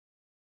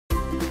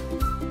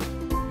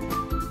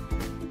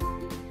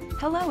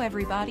Hello,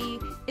 everybody.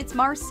 It's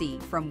Marcy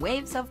from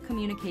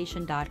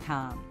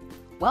wavesofcommunication.com.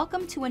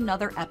 Welcome to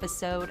another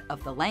episode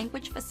of the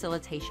Language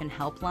Facilitation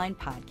Helpline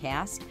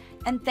podcast,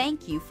 and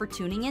thank you for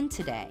tuning in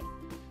today.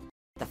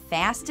 The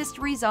fastest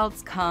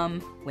results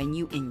come when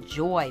you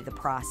enjoy the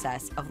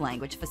process of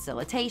language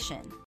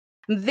facilitation.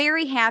 I'm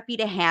very happy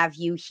to have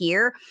you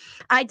here.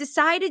 I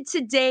decided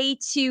today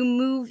to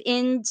move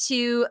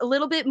into a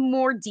little bit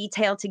more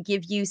detail to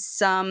give you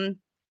some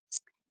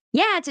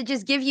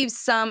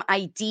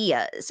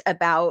ideas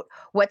about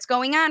what's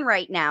going on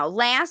right now.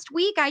 Last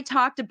week, I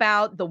talked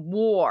about the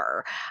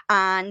war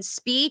on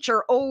speech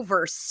or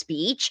over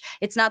speech.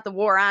 It's not the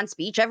war on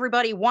speech.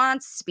 Everybody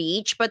wants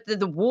speech, but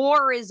the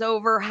war is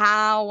over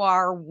how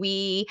are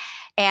we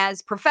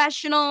as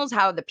professionals,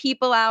 how the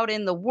people out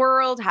in the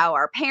world, how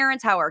our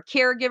parents, how our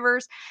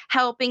caregivers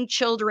helping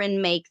children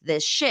make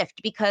this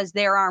shift, because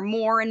there are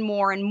more and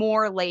more and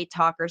more late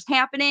talkers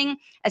happening,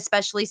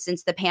 especially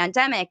since the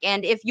pandemic.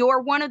 And if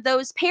you're one of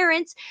those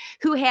parents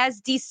who has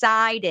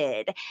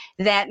decided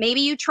that maybe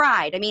you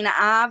tried,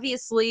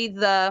 obviously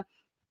the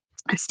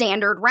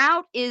standard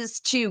route is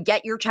to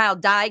get your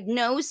child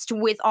diagnosed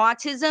with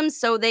autism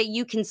so that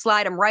you can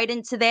slide them right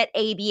into that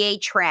ABA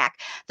track.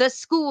 The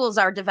schools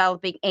are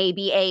developing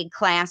ABA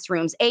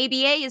classrooms.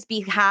 ABA is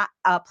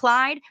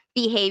applied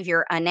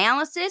behavior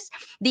analysis.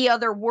 The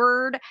other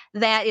word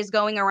that is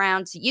going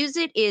around to use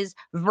it is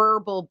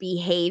verbal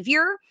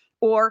behavior,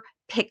 or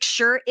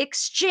picture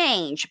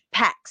exchange,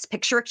 PECS,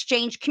 picture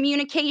exchange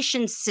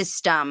communication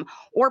system,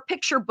 or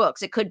picture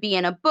books. It could be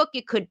in a book,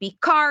 it could be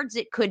cards,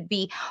 it could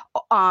be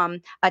a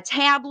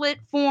tablet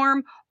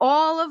form.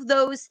 All of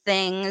those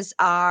things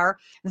are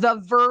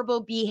the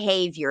verbal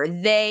behavior.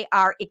 They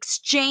are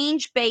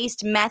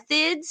exchange-based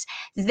methods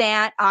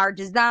that are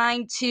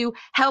designed to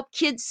help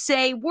kids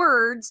say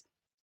words.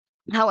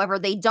 However,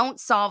 they don't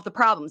solve the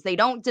problems. They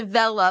don't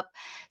develop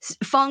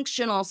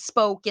functional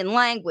spoken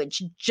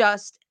language,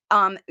 just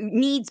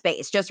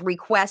needs-based, just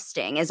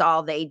requesting is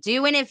all they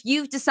do. And if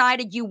you've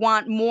decided you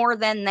want more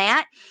than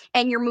that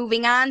and you're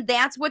moving on,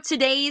 that's what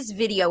today's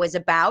video is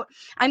about.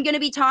 I'm going to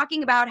be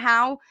talking about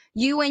how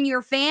you and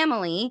your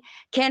family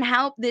can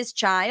help this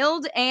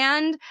child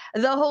and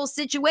the whole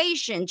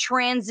situation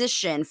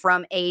transition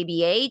from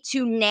ABA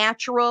to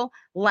natural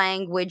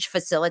language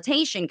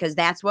facilitation, because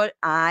that's what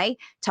I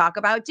talk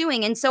about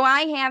doing. And so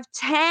I have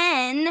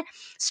 10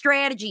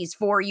 strategies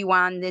for you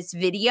on this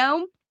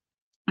video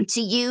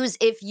to use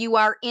if you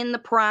are in the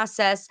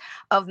process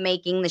of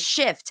making the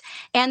shift.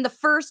 And the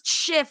first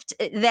shift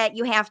that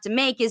you have to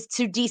make is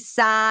to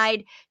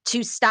decide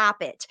to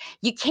stop it.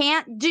 You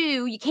can't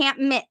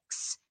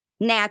mix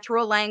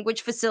natural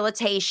language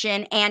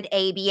facilitation and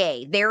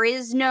ABA. There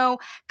is no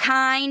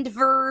kind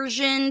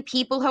version,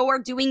 people who are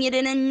doing it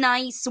in a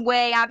nice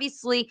way.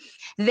 Obviously,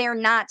 they're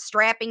not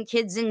strapping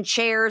kids in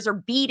chairs or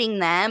beating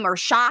them or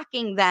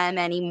shocking them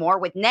anymore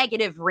with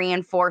negative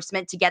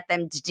reinforcement to get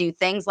them to do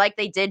things like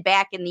they did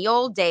back in the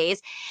old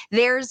days.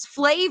 There's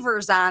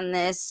flavors on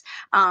this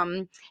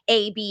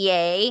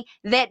ABA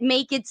that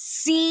make it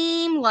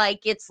seem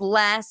like it's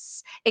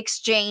less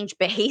exchange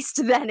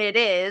based than it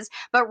is.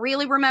 But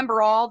really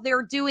remember, all they're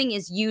doing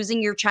is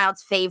using your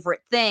child's favorite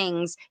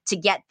things to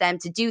get them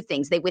to do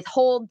things. They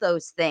withhold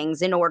those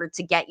things in order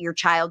to get your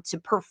child to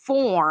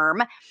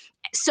perform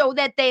so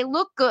that they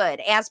look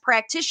good. As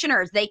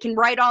practitioners, they can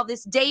write all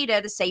this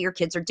data to say your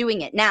kids are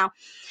doing it. Now,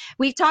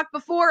 we've talked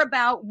before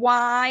about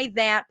why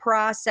that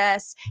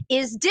process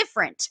is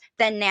different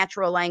than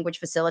natural language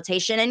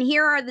facilitation. And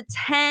here are the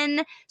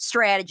 10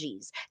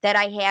 strategies that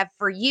I have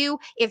for you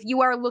if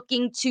you are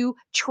looking to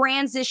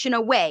transition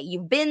away.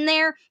 You've been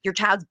there, your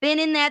child's been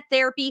in that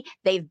therapy,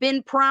 they've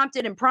been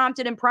prompted and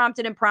prompted and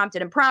prompted and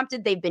prompted and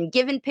prompted, they've been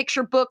given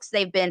picture books,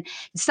 they've been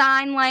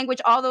sign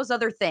language, all those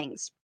other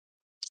things.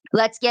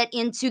 Let's get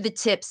into the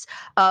tips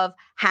of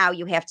how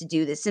you have to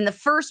do this. And the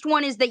first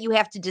one is that you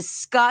have to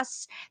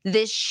discuss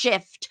this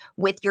shift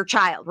with your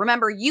child.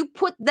 Remember, you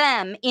put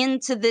them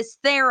into this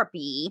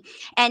therapy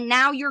and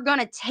now you're going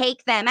to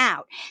take them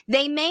out.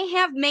 They may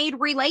have made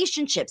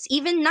relationships,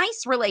 even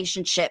nice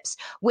relationships,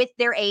 with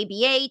their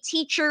ABA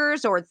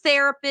teachers or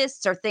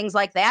therapists or things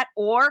like that,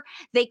 or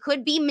they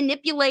could be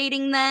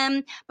manipulating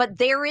them, but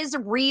there is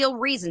real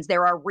reasons.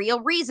 There are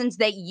real reasons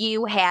that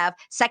you have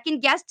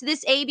second guessed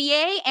this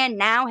ABA and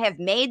now have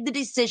made the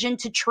decision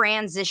to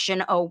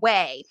transition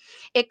away.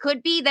 It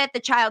could be that the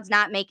child's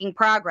not making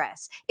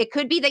progress. It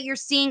could be that you're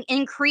seeing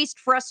increased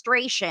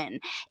frustration.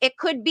 It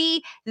could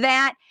be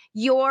that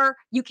you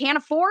can't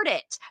afford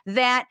it,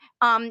 that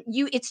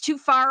it's too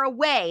far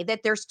away,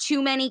 that there's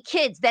too many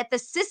kids, that the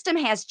system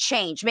has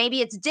changed.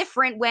 Maybe it's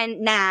different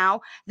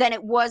now than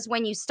it was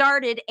when you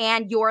started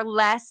and you're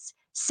less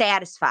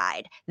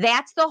satisfied.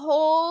 That's the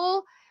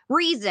whole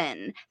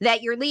reason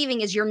that you're leaving,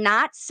 is you're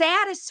not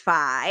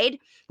satisfied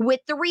with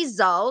the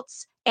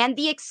results and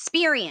the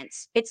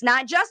experience. It's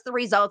not just the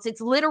results,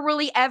 it's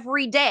literally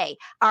every day.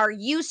 Are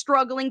you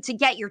struggling to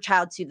get your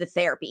child to the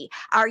therapy?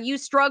 Are you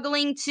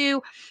struggling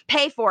to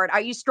pay for it?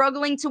 Are you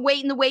struggling to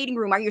wait in the waiting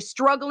room? Are you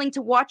struggling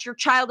to watch your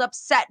child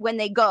upset when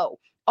they go?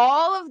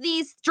 All of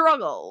these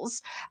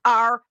struggles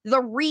are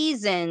the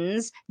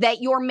reasons that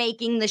you're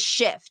making the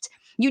shift.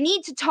 You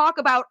need to talk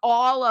about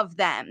all of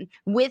them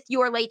with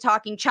your late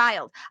talking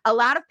child. A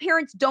lot of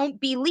parents don't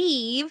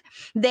believe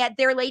that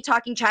their late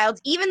talking child,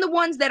 even the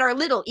ones that are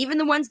little, even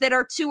the ones that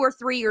are 2 or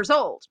 3 years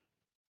old,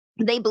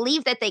 they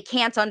believe that they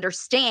can't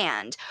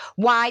understand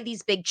why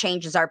these big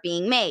changes are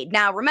being made.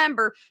 Now,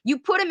 remember, you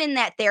put them in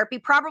that therapy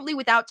probably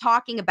without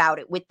talking about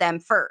it with them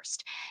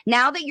first.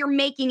 Now that you're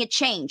making a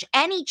change,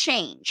 any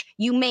change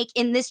you make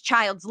in this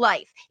child's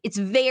life, it's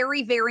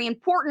very, very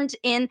important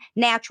in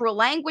natural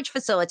language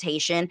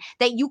facilitation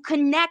that you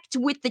connect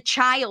with the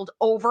child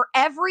over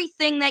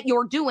everything that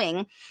you're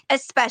doing,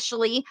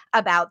 especially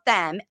about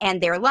them and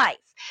their life.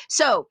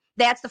 So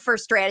that's the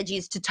first strategy,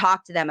 is to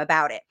talk to them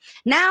about it.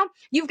 Now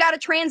you've got to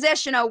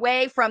transition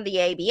away from the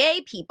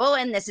ABA people,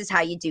 and this is how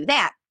you do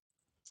that.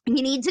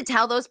 You need to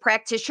tell those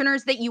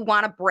practitioners that you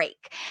want to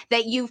break,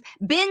 that you've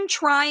been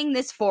trying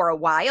this for a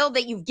while,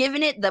 that you've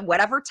given it the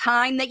whatever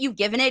time that you've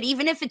given it,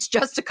 even if it's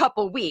just a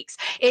couple weeks.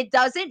 It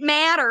doesn't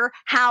matter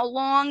how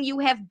long you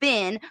have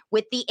been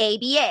with the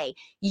ABA.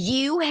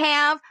 You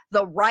have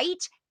the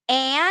right,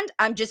 and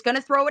I'm just going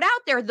to throw it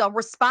out there, the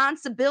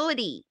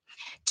responsibility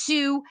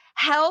to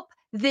help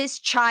this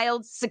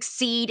child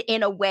succeed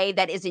in a way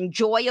that is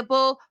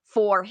enjoyable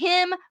for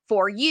him,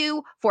 for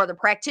you, for the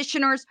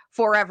practitioners,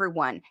 for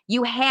everyone.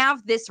 You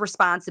have this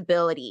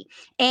responsibility,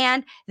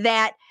 and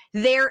that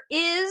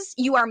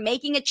you are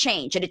making a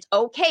change, and it's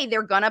okay.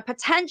 They're going to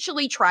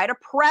potentially try to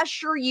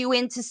pressure you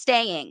into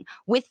staying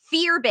with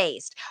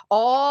fear-based,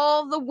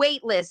 all the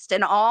wait list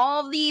and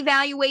all the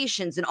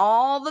evaluations and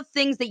all the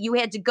things that you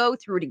had to go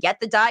through to get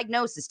the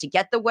diagnosis, to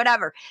get the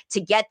whatever,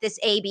 to get this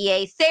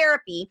ABA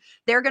therapy.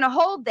 They're going to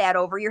hold that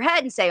over your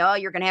head and say, oh,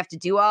 you're going to have to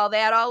do all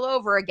that all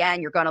over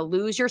again. You're going to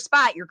lose your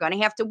spot. You're going to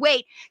have to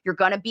wait. You're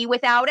going to be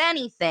without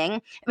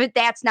anything. But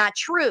that's not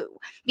true,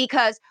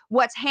 because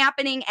what's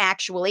happening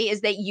actually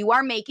is that you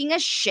are making a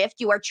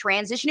shift. You are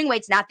transitioning away.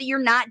 It's not that you're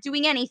not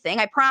doing anything.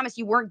 I promise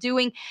you weren't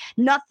doing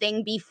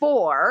nothing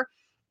before.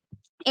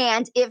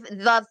 And if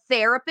the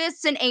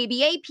therapists and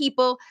ABA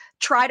people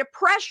try to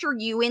pressure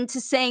you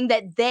into saying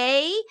that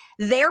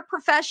their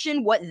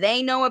profession, what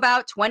they know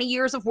about 20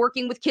 years of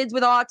working with kids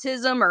with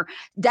autism, or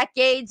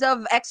decades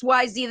of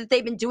XYZ that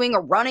they've been doing,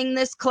 or running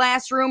this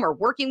classroom, or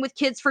working with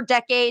kids for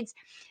decades,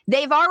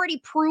 they've already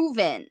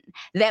proven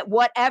that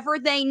whatever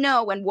they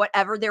know and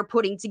whatever they're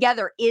putting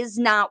together is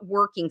not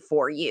working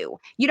for you.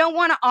 You don't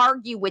want to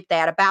argue with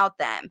that about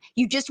them.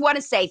 You just want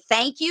to say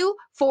thank you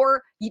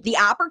for the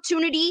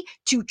opportunity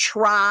to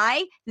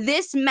try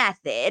this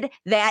method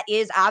that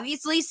is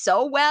obviously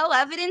so well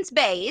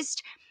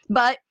evidence-based,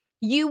 but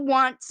you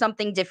want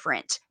something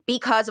different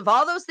because of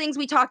all those things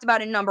we talked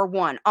about in number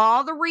one,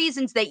 all the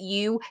reasons that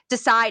you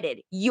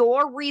decided.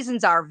 Your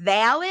reasons are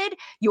valid,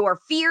 your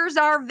fears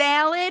are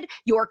valid,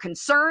 your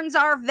concerns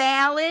are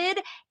valid,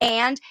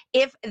 and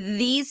if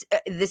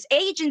this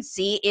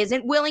agency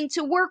isn't willing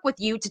to work with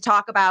you to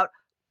talk about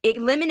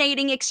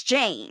eliminating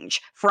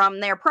exchange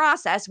from their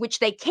process, which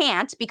they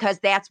can't because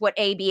that's what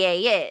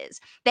ABA is.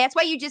 That's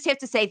why you just have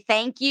to say,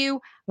 thank you,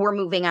 we're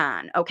moving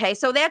on. Okay,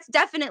 so that's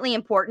definitely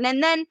important.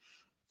 And then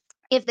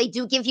if they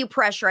do give you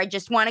pressure, I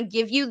just want to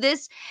give you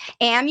this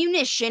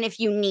ammunition if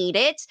you need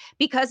it,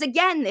 because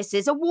again, this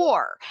is a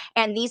war,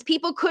 and these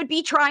people could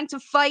be trying to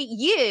fight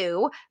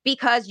you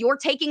because you're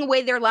taking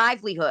away their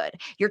livelihood.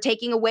 You're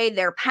taking away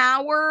their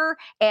power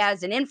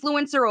as an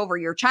influencer over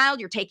your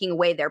child. You're taking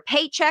away their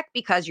paycheck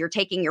because you're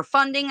taking your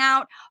funding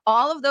out.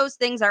 All of those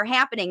things are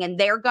happening, and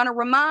they're going to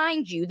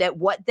remind you that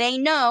what they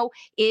know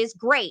is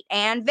great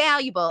and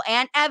valuable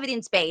and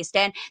evidence-based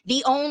and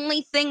the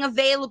only thing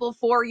available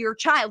for your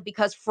child,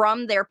 because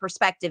from their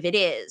perspective it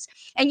is.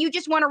 And you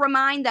just want to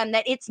remind them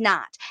that it's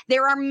not.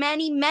 There are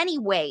many, many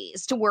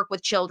ways to work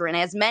with children,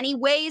 as many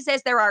ways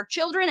as there are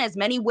children, as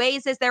many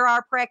ways as there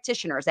are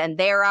practitioners. And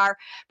there are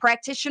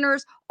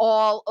practitioners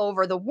all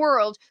over the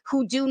world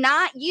who do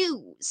not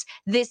use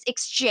this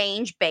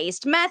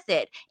exchange-based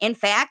method. In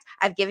fact,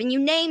 I've given you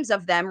names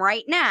of them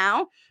right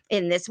now.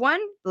 In this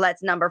one,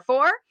 let's number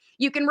 4.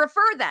 You can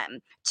refer them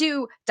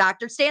to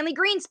Dr. Stanley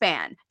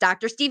Greenspan,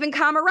 Dr. Stephen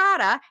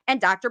Camarata, and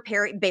Dr.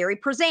 Barry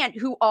Prezant,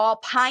 who all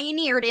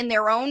pioneered in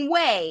their own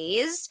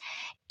ways,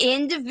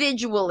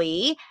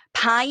 individually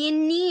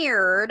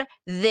pioneered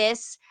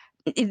this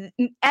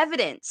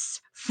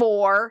evidence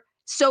for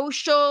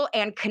social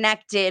and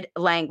connected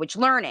language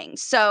learning.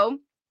 So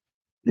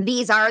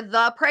these are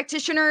the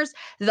practitioners,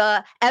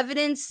 the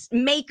evidence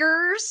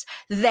makers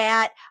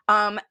that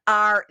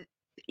are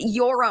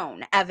your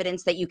own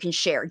evidence that you can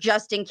share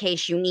just in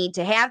case you need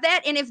to have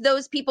that. And if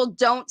those people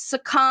don't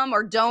succumb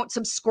or don't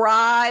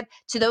subscribe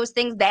to those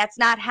things, that's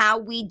not how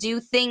we do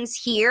things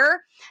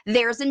here.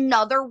 There's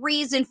another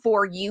reason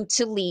for you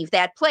to leave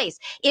that place.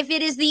 If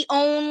it is the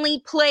only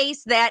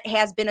place that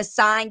has been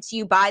assigned to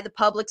you by the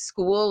public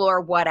school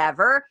or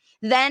whatever,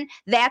 then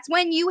that's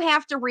when you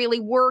have to really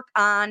work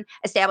on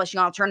establishing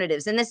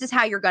alternatives. And this is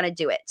how you're going to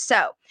do it.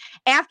 So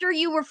after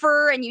you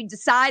refer and you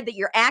decide that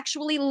you're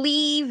actually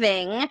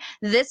leaving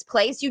this this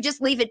place, you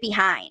just leave it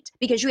behind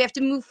because you have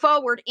to move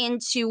forward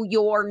into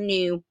your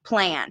new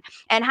plan.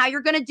 And how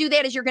you're going to do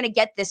that is you're going to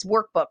get this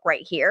workbook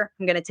right here.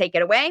 I'm going to take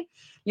it away.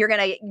 You're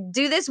going to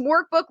do this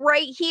workbook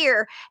right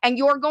here, and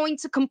you're going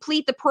to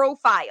complete the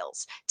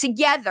profiles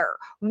together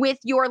with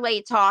your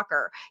late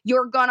talker.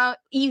 You're going to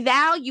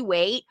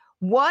evaluate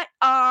what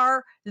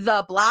are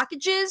the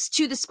blockages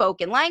to the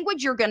spoken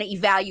language. You're going to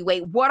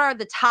evaluate what are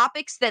the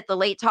topics that the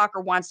late talker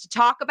wants to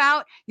talk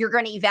about. You're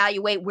going to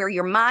evaluate where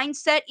your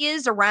mindset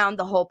is around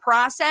the whole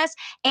process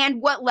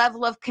and what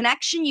level of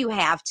connection you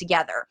have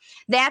together.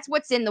 That's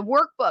what's in the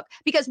workbook,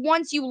 because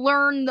once you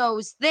learn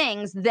those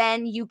things,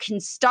 then you can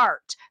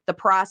start the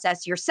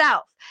process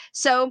yourself.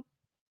 So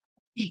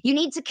you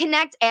need to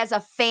connect as a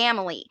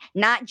family,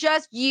 not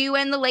just you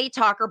and the late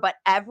talker, but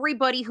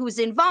everybody who's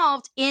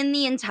involved in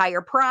the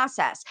entire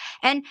process,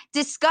 and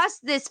discuss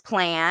this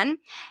plan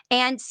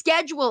and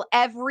schedule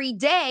every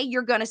day.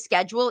 You're going to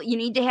schedule, you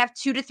need to have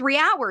 2 to 3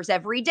 hours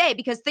every day,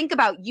 because think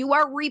about, you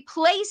are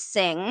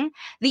replacing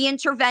the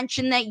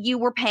intervention that you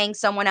were paying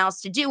someone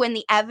else to do, and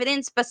the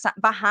evidence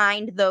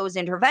behind those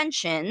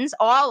interventions,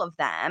 all of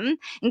them,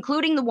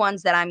 including the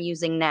ones that I'm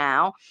using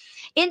now,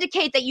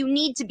 indicate that you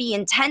need to be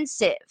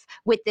intensive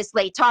with this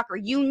late talker.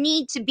 You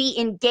need to be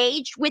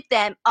engaged with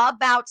them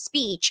about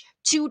speech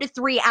 2 to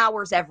 3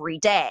 hours every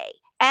day.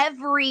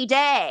 Every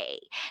day,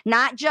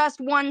 not just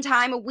one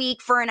time a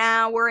week for an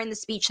hour in the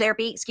speech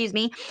therapy, excuse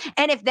me.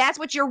 And if that's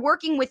what you're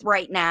working with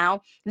right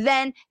now,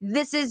 then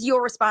this is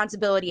your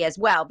responsibility as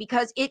well,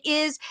 because it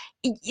is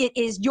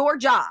your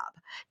job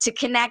to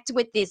connect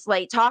with this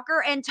late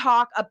talker and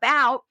talk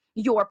about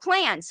your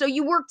plan. So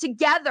you work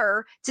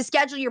together to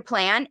schedule your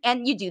plan,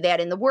 and you do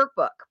that in the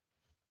workbook.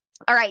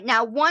 All right,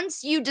 now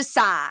once you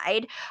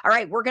decide, all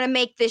right, we're going to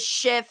make this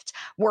shift,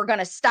 we're going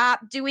to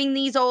stop doing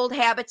these old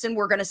habits and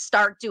we're going to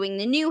start doing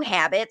the new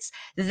habits,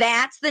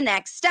 that's the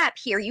next step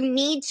here. You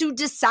need to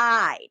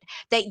decide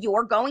that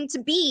you're going to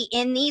be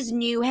in these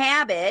new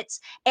habits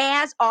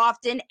as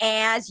often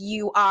as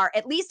you are,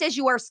 at least as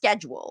you are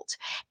scheduled,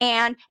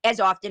 and as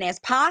often as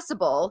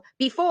possible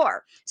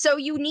before. So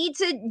you need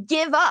to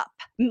give up.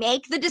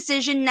 Make the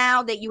decision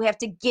now that you have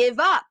to give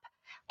up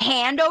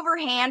hand over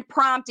hand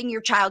prompting your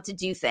child to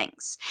do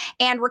things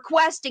and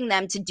requesting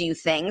them to do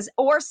things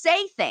or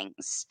say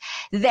things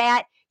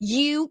that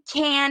you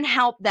can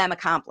help them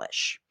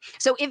accomplish.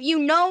 So if you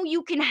know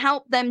you can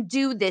help them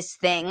do this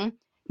thing,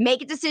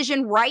 make a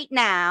decision right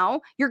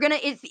now.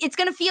 It's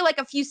gonna feel like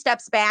a few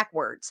steps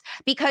backwards,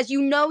 because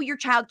you know your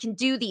child can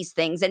do these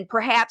things, and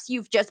perhaps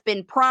you've just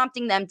been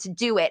prompting them to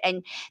do it,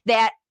 and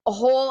that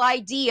whole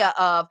idea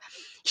of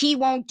he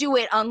won't do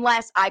it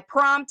unless I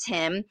prompt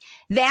him,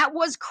 that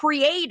was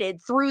created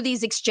through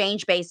these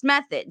exchange-based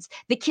methods.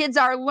 The kids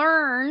they're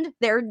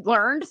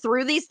learned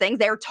through these things.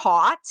 They're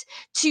taught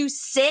to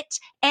sit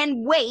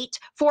and wait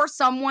for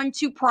someone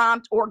to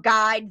prompt or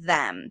guide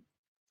them.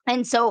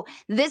 And so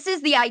this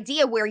is the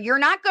idea where you're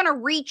not going to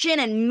reach in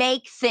and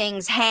make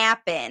things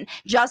happen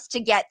just to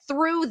get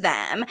through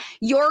them.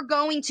 You're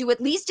going to, at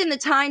least in the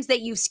times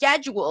that you've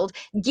scheduled,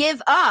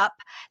 give up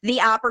the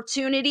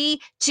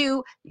opportunity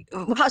to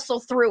hustle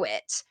through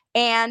it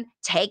and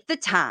take the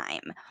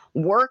time,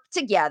 work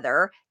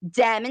together,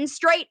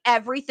 demonstrate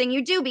everything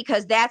you do,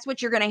 because that's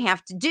what you're going to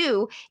have to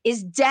do,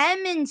 is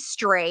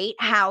demonstrate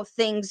how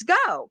things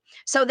go.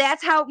 So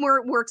that's how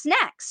it works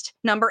next.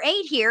 Number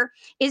 8 here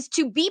is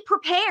to be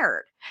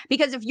prepared,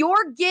 because if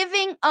you're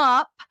giving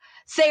up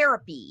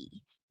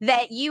therapy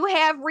that you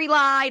have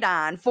relied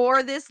on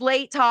for this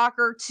late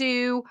talker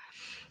to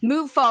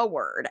move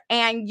forward,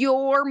 and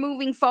you're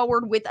moving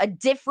forward with a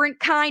different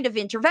kind of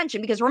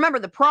intervention, because remember,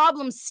 the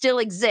problems still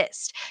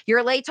exist.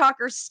 Your late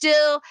talker's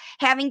still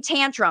having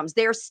tantrums.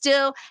 They're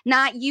still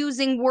not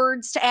using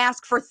words to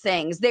ask for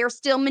things. They're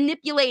still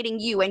manipulating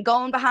you and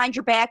going behind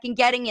your back and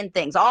getting in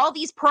things. All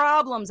these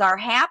problems are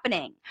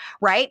happening,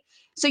 right?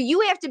 So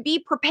you have to be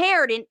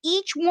prepared in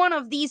each one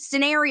of these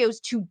scenarios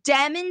to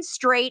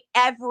demonstrate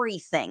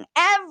everything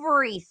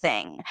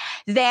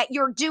that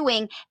you're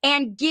doing,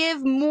 and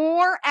give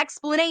more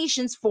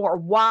explanations for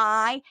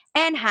why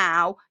and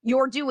how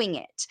you're doing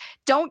it.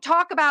 Don't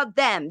talk about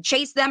them,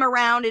 chase them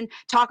around and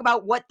talk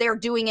about what they're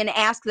doing and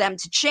ask them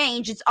to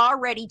change. It's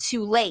already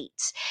too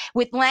late.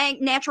 With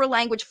natural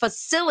language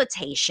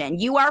facilitation,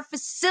 you are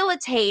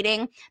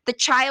facilitating the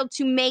child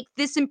to make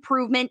this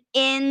improvement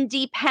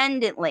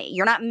independently.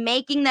 You're not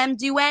making them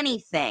do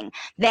anything.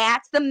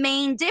 That's the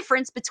main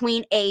difference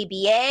between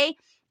ABA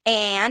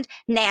and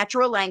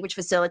natural language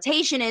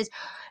facilitation. Is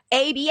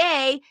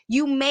ABA,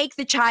 you make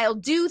the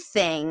child do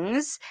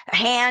things,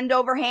 hand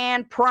over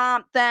hand,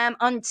 prompt them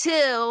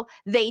until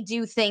they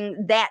do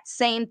that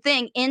same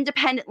thing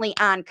independently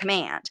on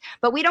command.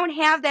 But we don't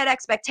have that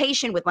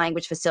expectation with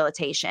language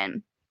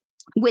facilitation.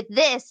 With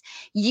this,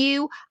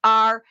 you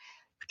are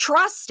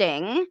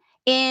trusting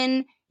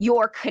in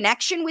your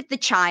connection with the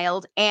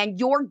child, and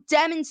your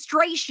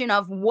demonstration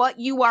of what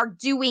you are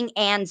doing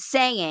and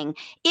saying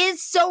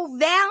is so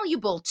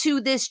valuable to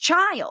this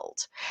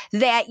child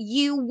that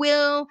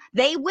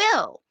they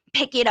will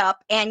pick it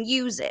up and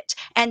use it.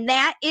 And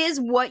that is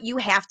what you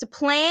have to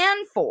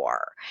plan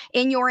for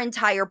in your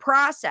entire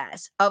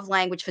process of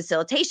language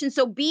facilitation.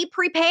 So be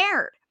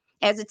prepared.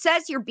 As it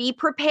says here, be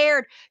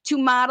prepared to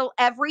model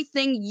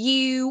everything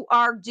you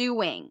are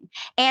doing.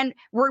 And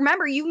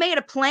remember, you've made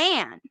a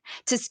plan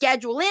to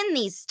schedule in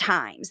these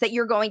times that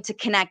you're going to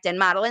connect and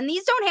model. And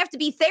these don't have to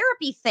be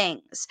therapy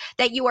things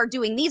that you are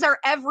doing. These are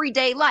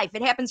everyday life.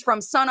 It happens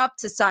from sun up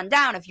to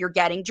sundown. If you're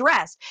getting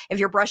dressed, if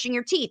you're brushing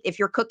your teeth, if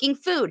you're cooking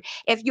food,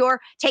 if you're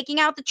taking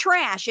out the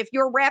trash, if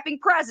you're wrapping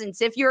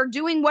presents, if you're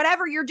doing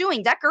whatever you're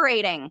doing,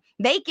 decorating,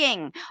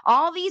 baking,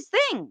 all these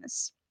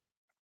things.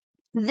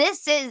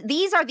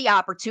 These are the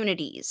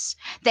opportunities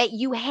that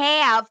you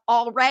have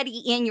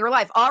already in your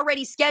life,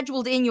 already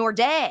scheduled in your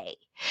day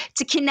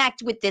to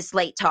connect with this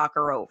late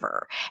talker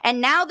over.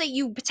 And now that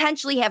you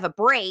potentially have a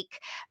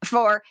break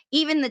for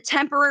even the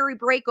temporary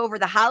break over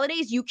the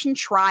holidays, you can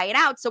try it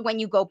out. So when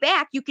you go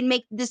back, you can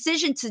make the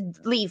decision to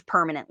leave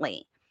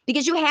permanently.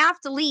 Because you have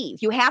to leave.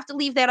 You have to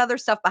leave that other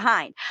stuff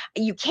behind.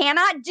 You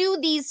cannot do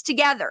these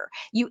together.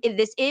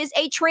 This is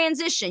a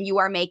transition you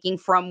are making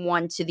from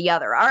one to the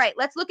other. All right,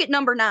 let's look at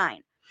number 9.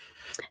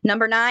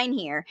 Number 9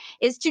 here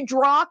is to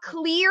draw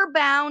clear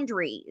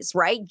boundaries,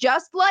 right?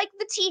 Just like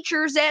the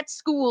teachers at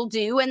school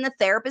do and the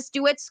therapists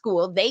do at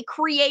school, they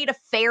create a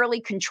fairly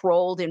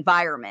controlled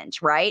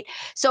environment, right?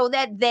 So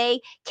that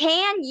they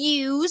can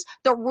use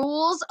the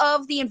rules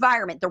of the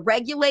environment, the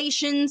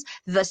regulations,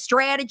 the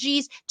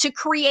strategies to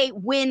create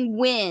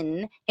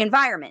win-win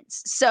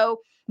environments.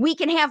 So we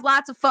can have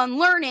lots of fun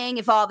learning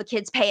if all the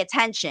kids pay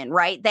attention,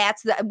 right?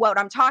 That's what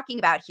I'm talking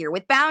about here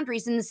with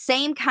boundaries. And the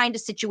same kind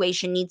of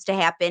situation needs to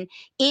happen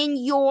in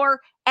your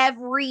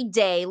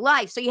everyday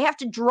life. So you have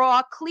to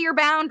draw clear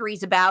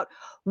boundaries about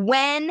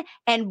when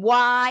and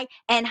why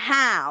and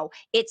how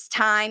it's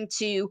time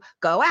to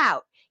go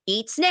out,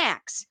 eat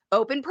snacks,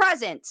 open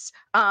presents,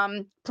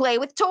 play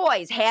with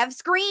toys, have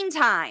screen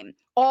time.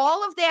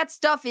 All of that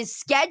stuff is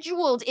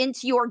scheduled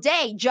into your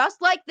day, just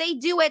like they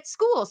do at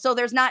school. So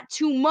there's not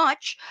too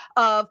much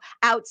of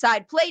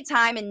outside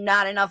playtime and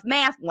not enough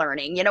math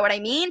learning. You know what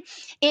I mean?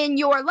 In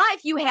your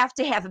life, you have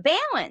to have a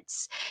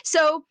balance.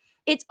 So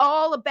it's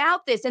all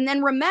about this. And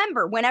then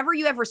remember, whenever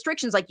you have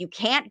restrictions, like you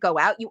can't go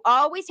out, you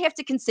always have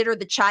to consider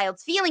the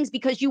child's feelings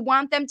because you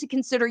want them to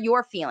consider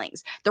your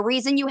feelings. The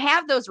reason you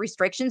have those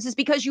restrictions is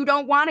because you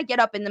don't want to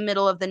get up in the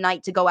middle of the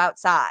night to go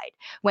outside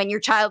when your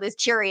child is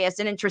curious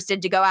and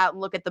interested to go out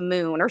and look at the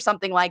moon or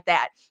something like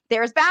that.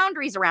 There's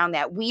boundaries around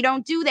that. We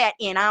don't do that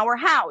in our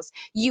house.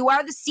 You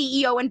are the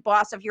CEO and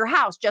boss of your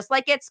house. Just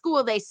like at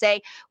school, they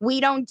say,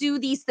 we don't do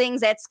these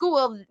things at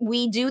school.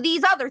 We do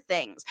these other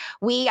things.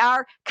 We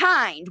are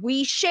kind.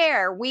 We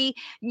share.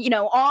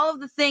 All of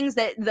the things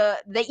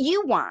that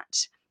you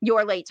want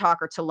your late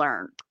talker to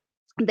learn.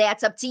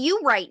 That's up to you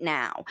right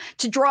now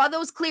to draw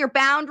those clear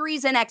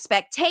boundaries and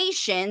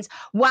expectations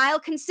while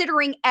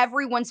considering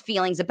everyone's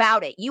feelings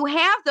about it. You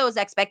have those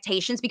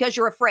expectations because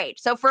you're afraid.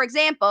 So, for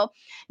example,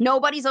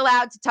 nobody's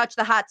allowed to touch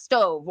the hot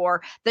stove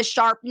or the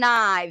sharp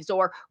knives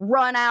or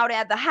run out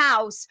at the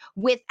house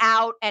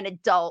without an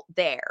adult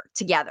there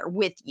together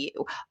with you.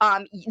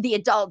 The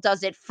adult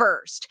does it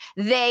first.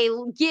 They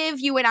give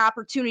you an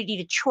opportunity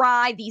to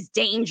try these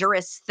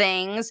dangerous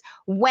things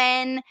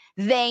when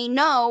they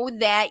know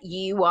that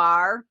you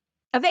are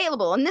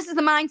available. And this is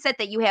the mindset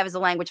that you have as a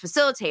language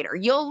facilitator.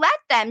 You'll let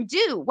them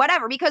do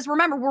whatever, because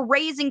remember, we're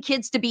raising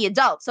kids to be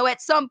adults. So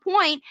at some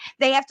point,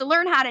 they have to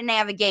learn how to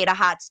navigate a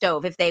hot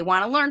stove if they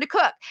want to learn to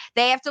cook.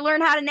 They have to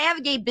learn how to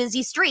navigate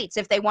busy streets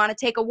if they want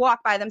to take a walk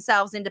by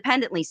themselves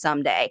independently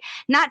someday.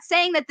 Not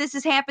saying that this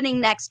is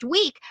happening next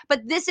week,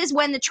 but this is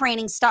when the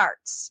training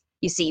starts.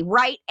 You see,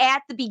 right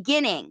at the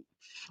beginning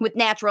with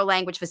natural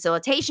language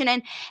facilitation,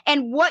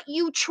 and what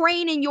you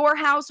train in your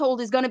household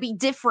is going to be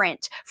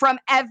different from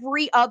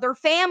every other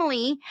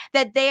family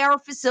that they are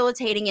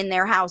facilitating in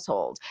their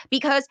household,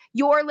 because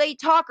your late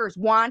talkers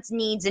wants,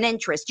 needs, and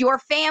interests, your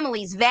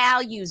family's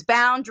values,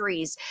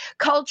 boundaries,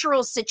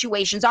 cultural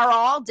situations are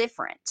all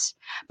different,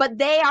 but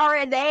they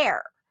are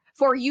there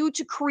for you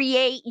to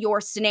create your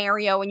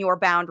scenario and your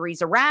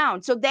boundaries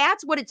around. So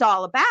that's what it's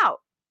all about.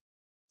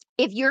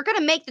 If you're going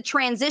to make the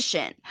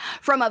transition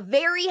from a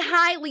very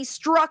highly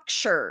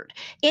structured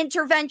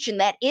intervention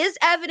that is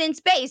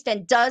evidence-based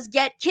and does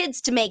get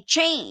kids to make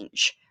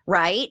change,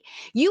 right?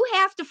 You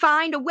have to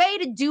find a way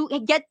to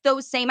get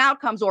those same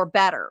outcomes or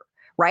better.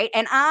 Right.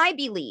 And I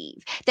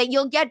believe that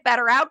you'll get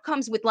better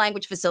outcomes with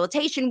language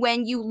facilitation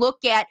when you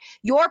look at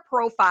your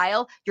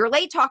profile, your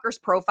late talker's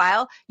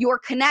profile, your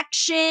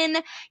connection,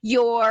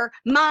 your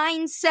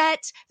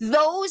mindset.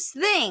 Those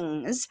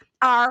things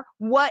are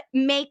what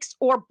makes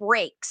or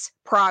breaks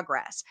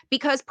progress,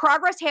 because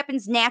progress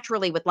happens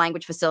naturally with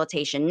language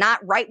facilitation, not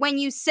right when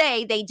you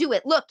say they do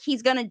it. Look,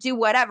 he's going to do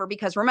whatever,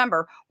 because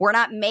remember, we're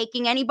not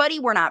making anybody,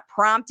 we're not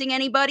prompting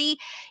anybody.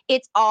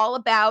 It's all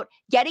about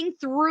getting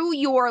through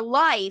your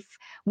life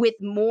with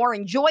more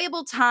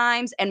enjoyable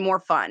times and more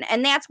fun.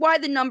 And that's why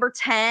the number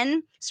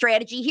 10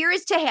 strategy here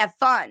is to have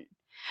fun.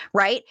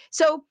 right?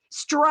 So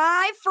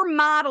strive for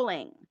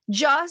modeling.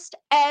 Just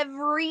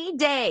every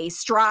day,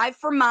 strive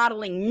for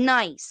modeling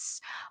nice,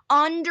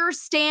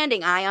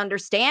 understanding. I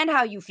understand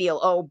how you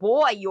feel. Oh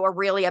boy, you're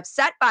really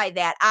upset by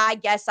that. I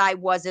guess I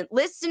wasn't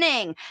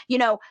listening.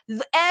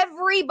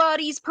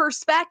 Everybody's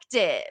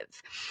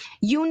perspective.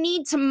 You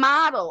need to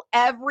model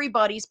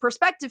everybody's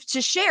perspective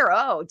to share.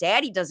 Oh,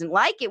 daddy doesn't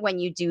like it when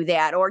you do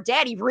that, or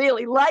daddy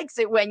really likes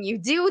it when you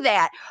do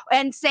that.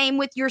 And same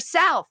with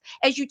yourself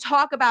as you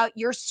talk about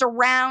your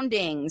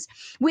surroundings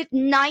with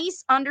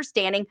nice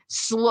understanding,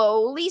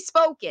 slowly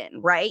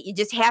spoken, right? You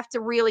just have to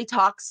really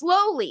talk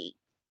slowly.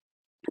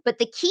 But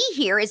the key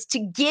here is to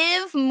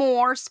give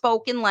more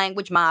spoken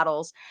language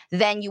models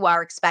than you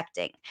are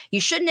expecting. You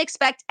shouldn't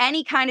expect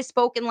any kind of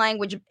spoken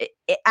language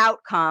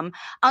outcome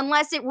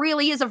unless it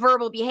really is a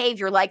verbal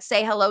behavior, like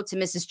say hello to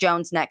Mrs.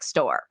 Jones next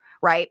door,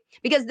 right?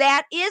 Because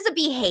that is a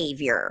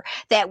behavior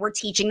that we're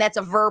teaching. That's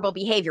a verbal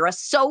behavior, a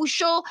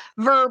social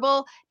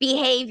verbal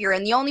behavior.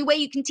 And the only way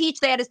you can teach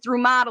that is through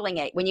modeling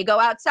it. When you go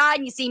outside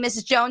and you see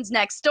Mrs. Jones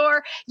next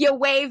door, you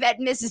wave at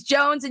Mrs.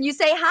 Jones and you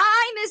say,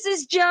 "Hi,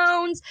 Mrs.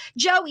 Jones."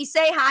 Joey,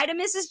 say hi to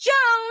Mrs.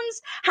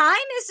 Jones. Hi,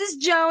 Mrs.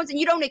 Jones. And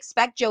you don't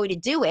expect Joey to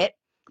do it,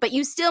 but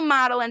you still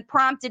model and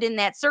prompt it in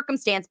that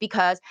circumstance,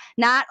 because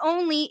not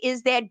only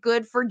is that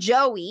good for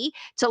Joey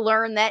to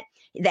learn that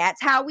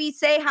that's how we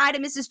say hi to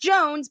Mrs.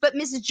 Jones, but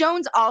Mrs.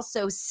 Jones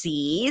also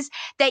sees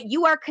that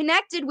you are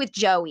connected with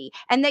Joey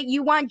and that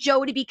you want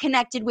Joey to be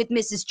connected with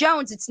Mrs.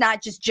 Jones. It's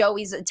not just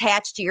Joey's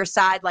attached to your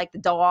side like the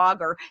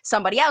dog or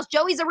somebody else.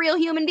 Joey's a real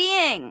human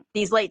being,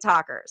 these late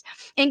talkers,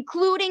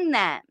 including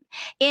them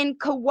in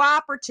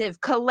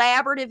cooperative,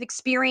 collaborative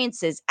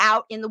experiences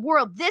out in the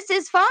world. This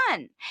is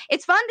fun.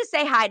 It's fun to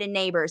say hi to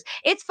neighbors.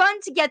 It's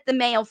fun to get the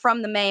mail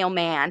from the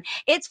mailman.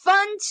 It's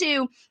fun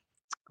to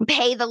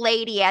pay the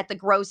lady at the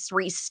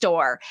grocery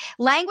store.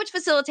 Language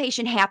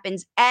facilitation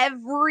happens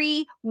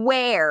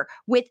everywhere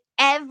with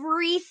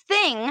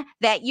everything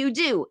that you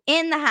do,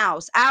 in the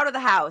house, out of the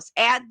house,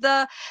 at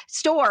the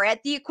store,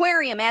 at the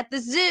aquarium, at the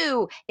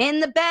zoo,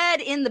 in the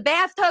bed, in the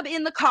bathtub,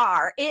 in the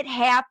car. It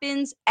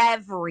happens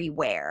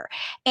everywhere.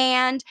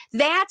 And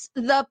that's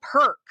the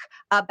perk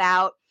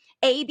about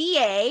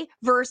ABA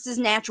versus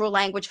natural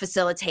language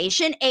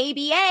facilitation.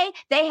 ABA,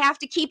 they have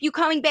to keep you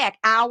coming back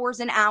hours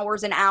and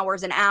hours and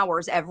hours and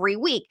hours every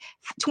week.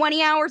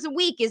 20 hours a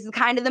week is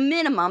kind of the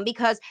minimum,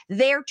 because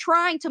they're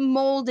trying to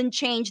mold and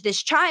change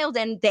this child,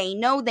 and they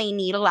know they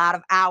need a lot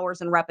of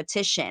hours and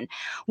repetition.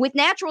 With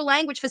natural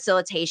language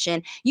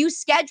facilitation, you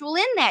schedule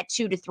in that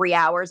 2 to 3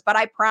 hours, but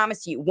I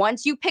promise you,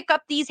 once you pick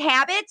up these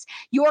habits,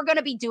 you're going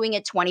to be doing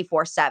it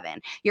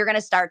 24/7. You're going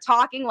to start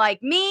talking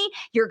like me.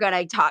 You're going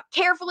to talk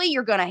carefully.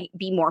 You're going to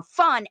be more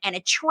fun and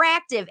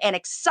attractive and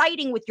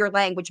exciting with your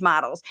language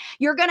models.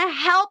 You're going to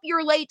help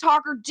your late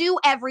talker do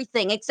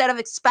everything instead of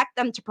expect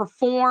them to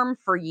perform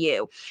for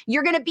you.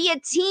 You're going to be a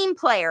team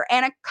player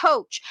and a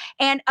coach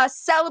and a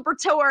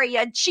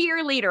celebratory, a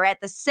cheerleader at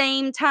the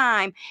same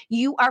time.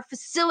 You are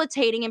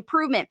facilitating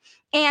improvement.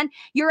 And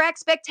your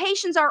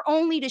expectations are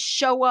only to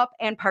show up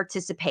and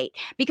participate.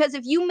 Because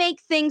if you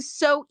make things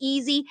so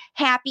easy,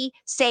 happy,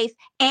 safe,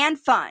 and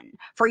fun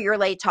for your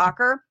late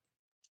talker,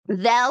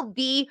 they'll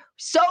be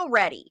so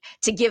ready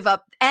to give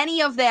up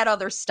any of that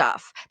other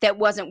stuff that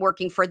wasn't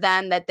working for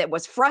them, that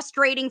was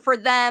frustrating for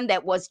them,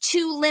 that was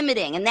too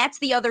limiting. And that's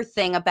the other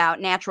thing about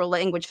natural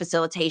language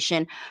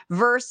facilitation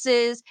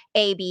versus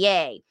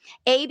ABA.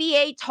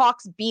 ABA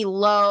talks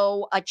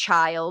below a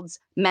child's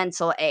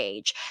mental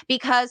age,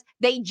 because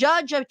they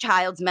judge a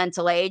child's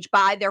mental age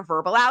by their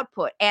verbal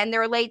output and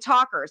their late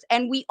talkers.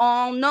 And we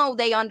all know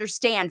they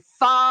understand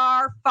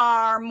far,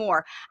 far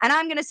more. And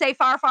I'm going to say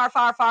far, far,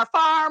 far, far,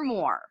 far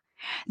more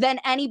than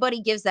anybody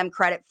gives them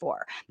credit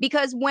for.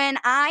 Because when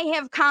I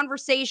have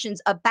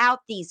conversations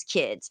about these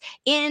kids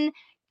in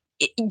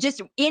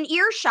just in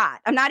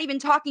earshot, I'm not even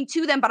talking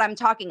to them, but I'm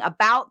talking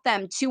about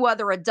them to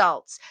other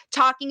adults,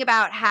 talking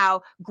about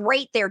how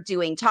great they're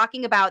doing,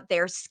 talking about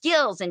their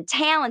skills and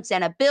talents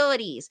and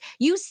abilities.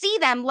 You see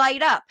them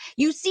light up.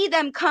 You see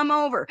them come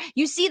over.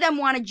 You see them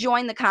want to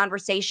join the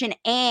conversation,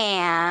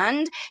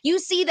 and you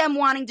see them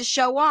wanting to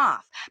show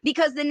off,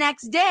 because the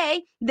next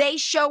day they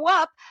show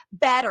up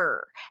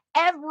better.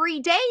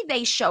 Every day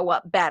they show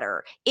up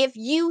better if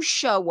you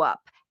show up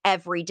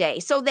every day.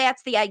 So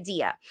that's the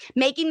idea.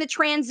 Making the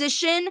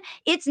transition,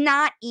 it's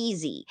not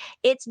easy.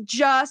 It's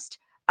just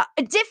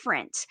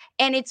different,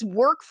 and it's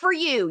work for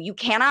you. You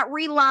cannot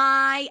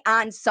rely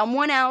on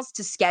someone else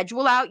to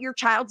schedule out your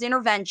child's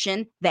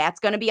intervention. That's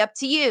going to be up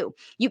to you.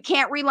 You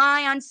can't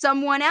rely on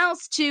someone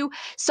else to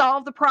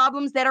solve the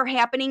problems that are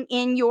happening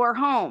in your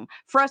home.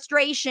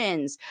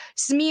 Frustrations,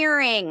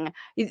 smearing,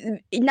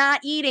 not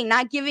eating,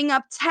 not giving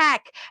up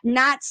tech,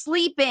 not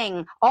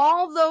sleeping,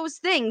 all those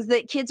things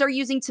that kids are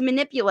using to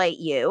manipulate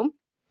you.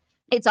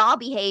 It's all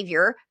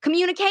behavior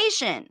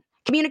communication,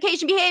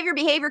 Communication, behavior,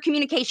 behavior,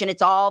 communication.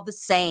 It's all the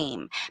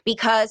same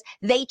because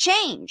they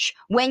change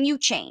when you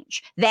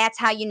change. That's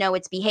how you know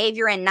it's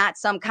behavior and not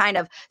some kind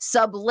of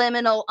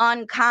subliminal,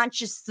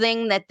 unconscious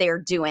thing that they're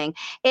doing.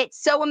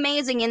 It's so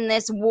amazing in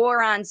this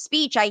war on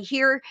speech. I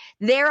hear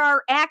there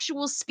are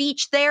actual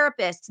speech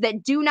therapists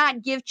that do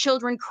not give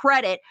children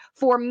credit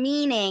for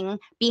meaning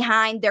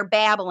behind their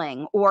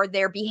babbling or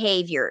their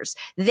behaviors.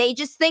 They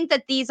just think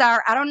that these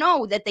are, I don't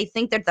know, that they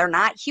think that they're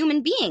not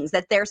human beings,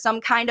 that they're some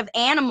kind of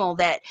animal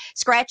that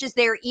scratches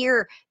their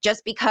ear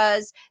just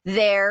because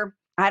they're,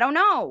 I don't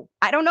know.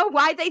 I don't know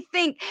why they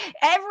think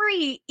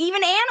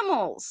even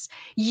animals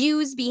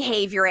use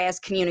behavior as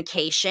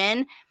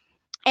communication.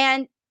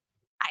 And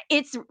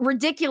it's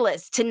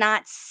ridiculous to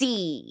not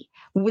see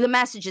the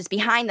messages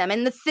behind them.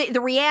 And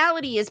the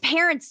reality is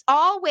parents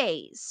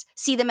always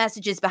see the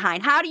messages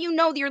behind. How do you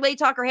know that your late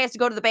talker has to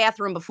go to the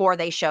bathroom before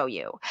they show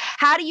you?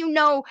 How do you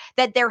know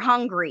that they're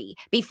hungry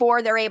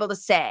before they're able to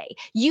say?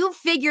 You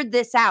figured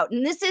this out.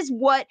 And this is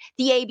what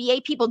the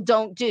ABA people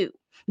don't do.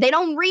 They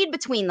don't read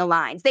between the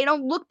lines. They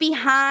don't look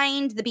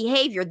behind the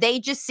behavior. They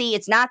just see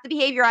it's not the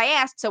behavior I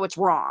asked, so it's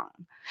wrong.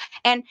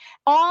 And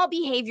all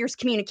behavior is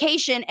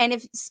communication. And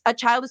if a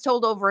child is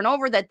told over and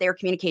over that their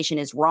communication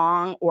is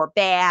wrong or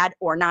bad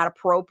or not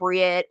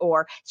appropriate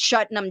or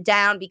shutting them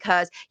down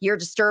because you're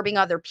disturbing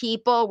other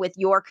people with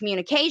your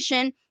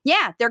communication,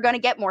 yeah, they're going to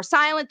get more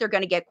silent. They're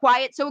going to get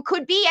quiet. So it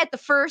could be at the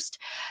first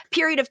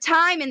period of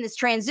time in this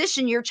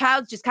transition, your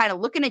child's just kind of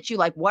looking at you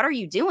like, what are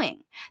you doing?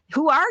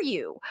 Who are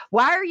you?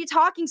 Why are you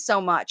talking so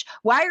much?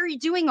 Why are you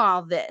doing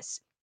all this?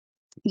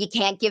 You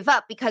can't give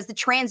up because the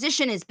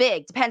transition is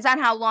big. Depends on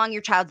how long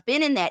your child's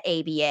been in that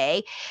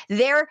ABA.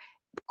 They're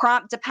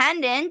prompt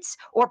dependent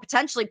or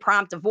potentially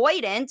prompt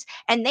avoidant,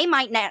 and they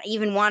might not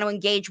even want to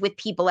engage with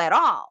people at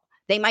all.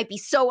 They might be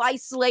so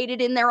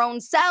isolated in their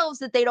own selves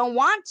that they don't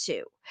want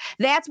to.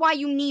 That's why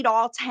you need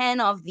all 10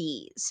 of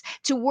these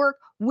to work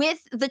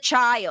with the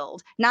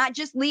child, not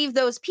just leave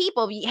those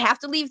people. You have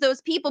to leave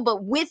those people,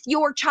 but with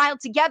your child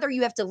together,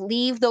 you have to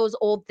leave those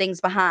old things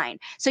behind.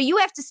 So you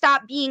have to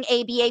stop being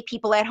ABA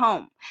people at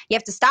home. You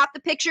have to stop the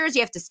pictures.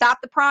 You have to stop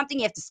the prompting.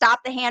 You have to stop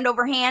the hand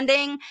over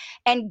handing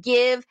and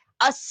give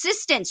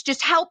assistance.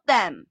 Just help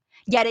them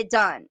get it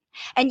done.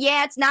 And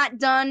yeah, it's not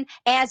done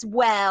as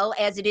well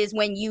as it is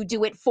when you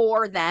do it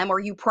for them or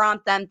you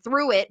prompt them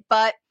through it,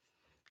 but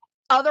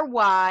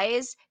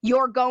otherwise,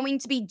 you're going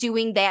to be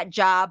doing that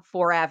job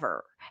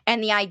forever.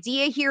 And the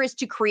idea here is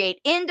to create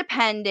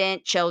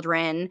independent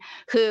children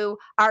who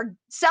are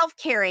self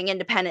caring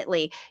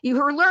independently,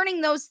 who are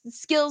learning those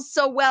skills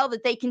so well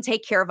that they can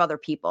take care of other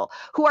people,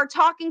 who are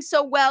talking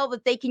so well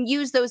that they can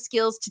use those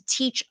skills to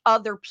teach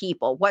other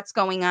people what's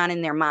going on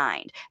in their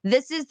mind.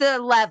 This is the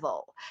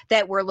level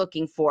that we're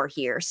looking for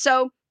here.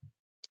 So,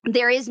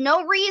 there is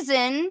no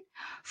reason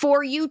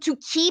for you to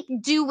keep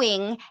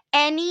doing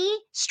any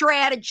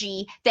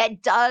strategy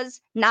that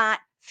does not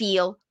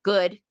feel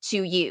good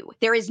to you.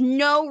 There is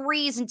no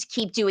reason to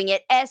keep doing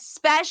it,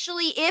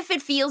 especially if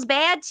it feels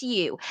bad to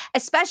you,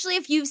 especially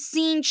if you've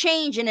seen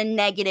change in a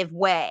negative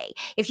way,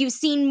 if you've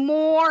seen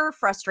more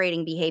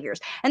frustrating behaviors.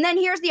 And then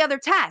here's the other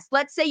test.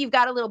 Let's say you've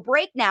got a little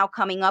break now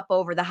coming up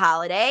over the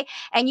holiday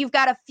and you've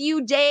got a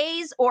few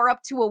days or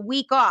up to a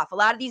week off. A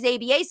lot of these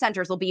ABA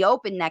centers will be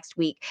open next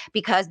week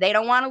because they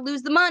don't want to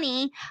lose the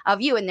money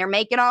of you and they're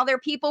making all their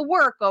people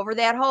work over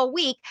that whole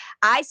week.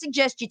 I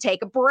suggest you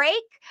take a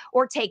break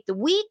or take the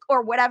week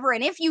or whatever.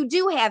 And if you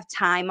do have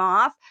time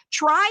off,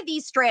 try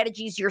these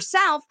strategies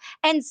yourself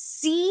and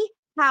see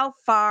how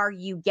far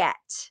you get.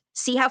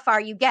 See how far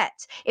you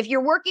get. If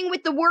you're working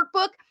with the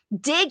workbook,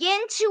 dig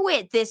into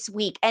it this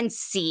week and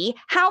see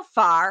how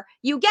far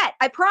you get.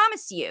 I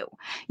promise you,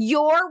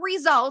 your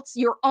results,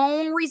 your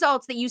own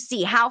results that you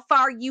see, how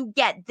far you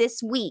get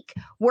this week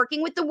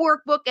working with the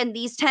workbook and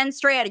these 10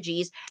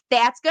 strategies,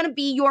 that's going to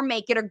be your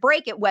make it or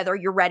break it, whether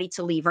you're ready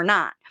to leave or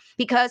not.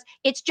 Because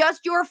it's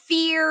just your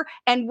fear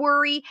and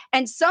worry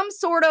and some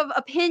sort of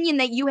opinion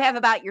that you have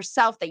about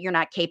yourself that you're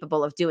not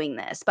capable of doing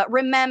this. But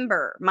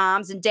remember,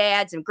 moms and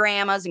dads and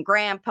grandmas and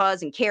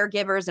grandpas and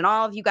caregivers and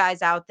all of you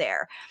guys out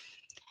there,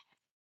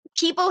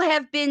 people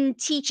have been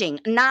teaching,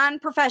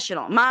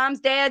 non-professional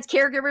moms, dads,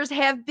 caregivers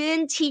have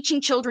been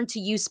teaching children to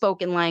use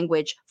spoken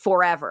language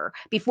forever.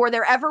 Before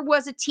there ever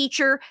was a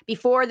teacher,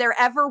 before there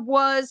ever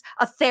was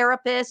a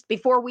therapist,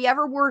 before we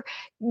ever were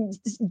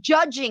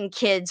judging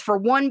kids for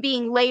one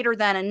being later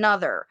than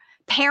another,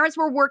 parents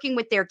were working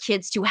with their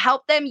kids to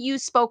help them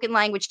use spoken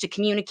language to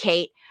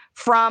communicate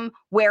from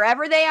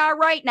wherever they are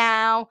right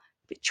now,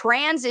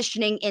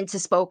 transitioning into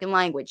spoken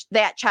language,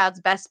 that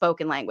child's best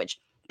spoken language.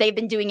 They've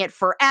been doing it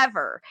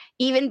forever,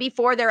 even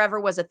before there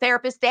ever was a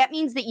therapist. That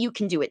means that you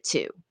can do it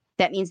too.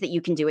 That means that you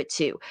can do it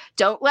too.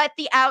 Don't let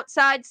the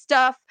outside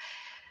stuff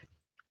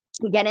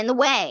get in the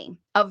way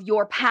of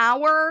your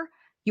power,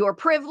 your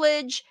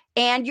privilege,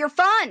 and you're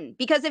fun,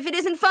 because if it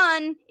isn't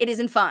fun, it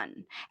isn't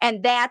fun.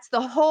 And that's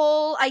the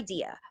whole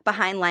idea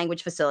behind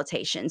language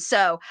facilitation.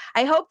 So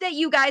I hope that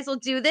you guys will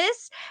do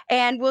this,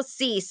 and we'll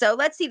see. So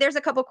let's see, there's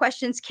a couple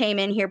questions came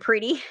in here,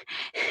 pretty.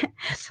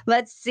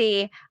 Let's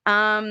see.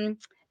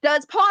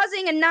 Does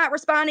pausing and not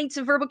responding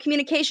to verbal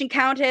communication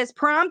count as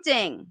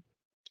prompting?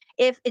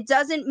 If it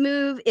doesn't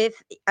move,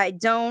 if I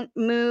don't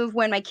move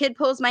when my kid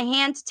pulls my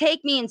hand to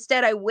take me,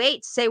 instead I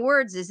wait to say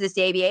words, is this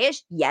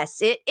ABA-ish?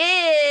 Yes, it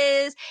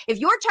is. If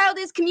your child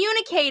is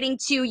communicating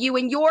to you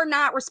and you're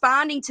not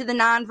responding to the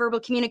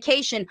nonverbal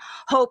communication,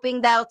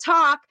 hoping they'll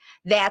talk,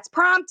 that's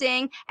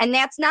prompting, and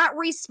that's not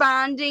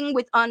responding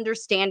with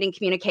understanding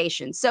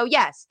communication. So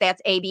yes,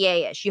 that's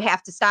ABA-ish. You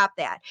have to stop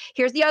that.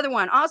 Here's the other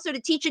one. Also,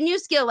 to teach a new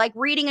skill like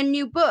reading a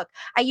new book,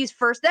 I use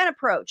first then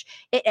approach.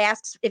 It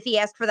asks, if he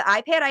asks for the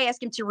iPad, I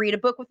ask him to read a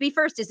book with me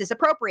first. Is this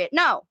appropriate?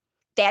 No.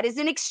 That is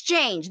an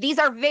exchange. These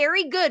are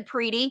very good,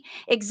 Preeti,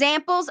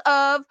 examples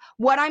of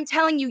what I'm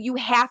telling you, you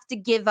have to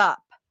give up.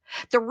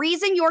 The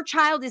reason your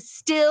child is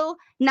still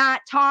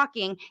not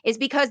talking is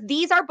because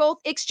these are both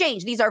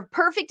exchange. These are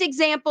perfect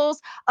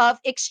examples of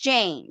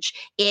exchange.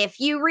 If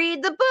you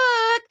read the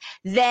book,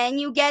 then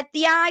you get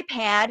the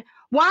iPad.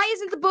 Why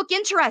isn't the book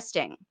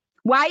interesting?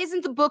 Why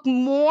isn't the book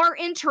more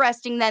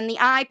interesting than the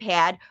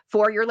iPad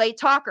for your late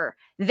talker?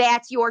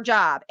 That's your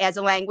job as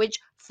a language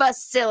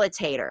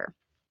facilitator,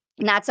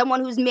 not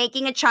someone who's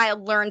making a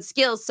child learn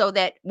skills. So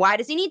that, why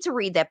does he need to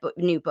read that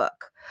new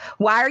book?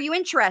 Why are you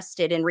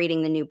interested in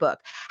reading the new book?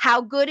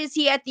 How good is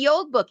he at the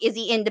old book? Is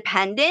he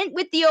independent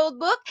with the old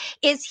book?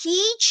 Is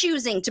he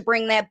choosing to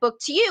bring that book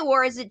to you,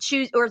 or is it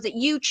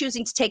you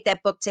choosing to take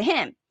that book to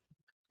him?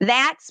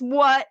 That's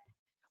what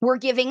we're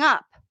giving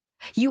up.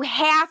 You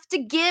have to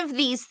give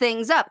these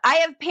things up. I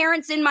have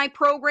parents in my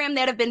program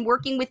that have been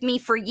working with me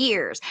for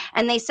years,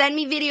 and they send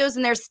me videos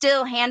and they're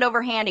still hand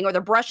over handing, or they're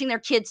brushing their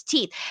kids'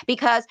 teeth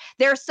because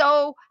they're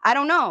so, I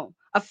don't know,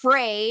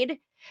 afraid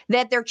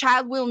that their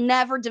child will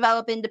never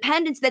develop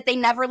independence, that they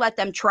never let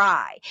them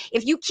try.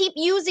 If you keep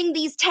using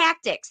these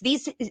tactics,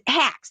 these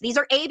hacks, these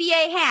are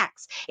ABA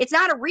hacks. It's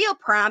not a real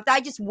prompt.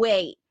 I just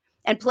wait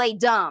and play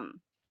dumb.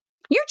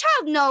 Your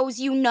child knows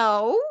you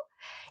know.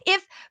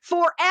 If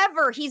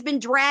forever he's been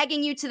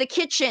dragging you to the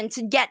kitchen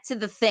to get to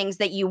the things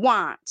that you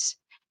want,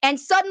 and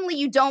suddenly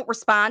you don't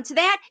respond to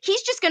that,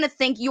 he's just going to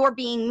think you're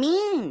being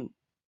mean,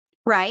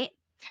 right?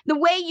 The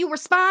way you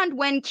respond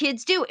when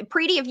kids do.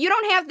 Preeti, if you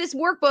don't have this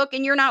workbook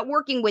and you're not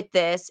working with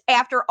this,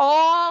 after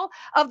all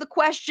of the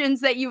questions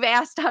that you've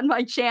asked on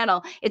my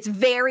channel, it's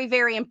very,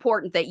 very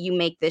important that you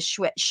make this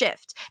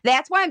shift.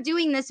 That's why I'm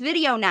doing this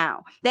video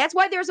now. That's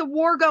why there's a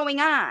war going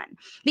on,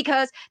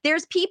 because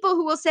there's people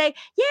who will say,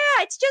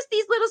 yeah, it's just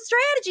these little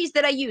strategies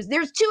that I use.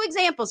 There's two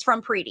examples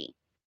from Preeti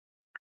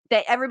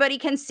that everybody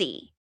can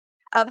see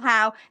of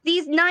how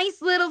these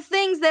nice little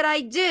things that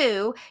I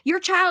do, your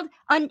child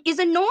is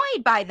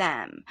annoyed by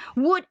them.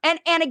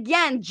 And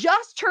again,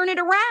 just turn it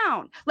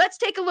around. Let's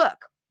take a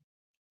look.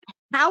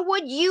 How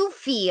would you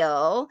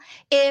feel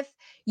if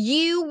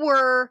you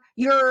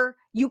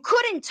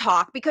couldn't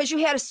talk because you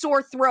had a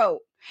sore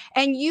throat,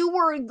 and you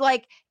were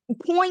like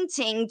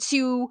pointing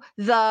to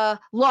the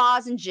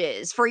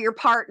lozenges for your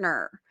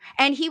partner,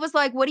 and he was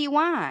like, what do you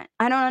want?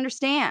 I don't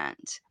understand.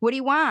 What do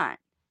you want?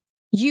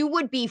 You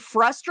would be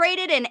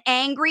frustrated and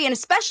angry, and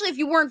especially if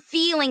you weren't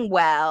feeling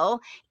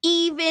well,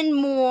 even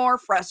more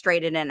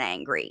frustrated and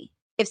angry.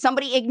 If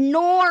somebody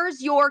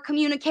ignores your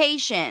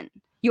communication,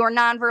 your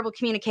nonverbal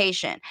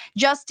communication,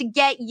 just to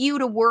get you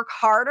to work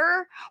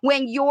harder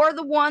when you're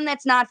the one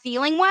that's not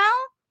feeling well,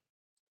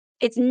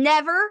 it's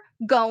never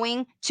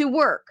going to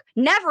work.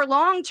 Never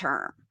long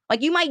term.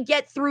 Like, you might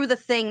get through the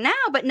thing now,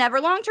 but never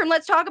long term.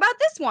 Let's talk about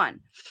this one.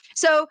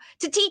 So,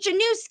 to teach a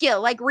new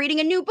skill, like reading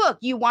a new book,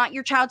 you want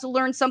your child to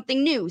learn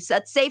something new. So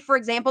let's say, for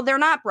example, they're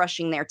not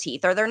brushing their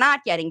teeth, or they're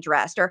not getting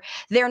dressed, or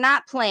they're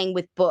not playing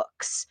with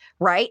books,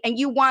 right? And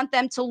you want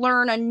them to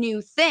learn a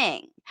new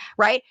thing,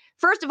 right?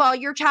 First of all,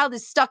 your child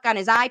is stuck on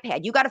his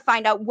iPad. You got to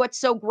find out what's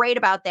so great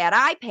about that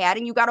iPad,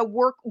 and you got to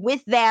work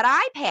with that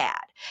iPad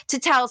to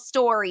tell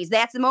stories.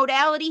 That's the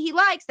modality he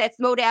likes. That's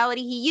the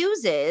modality he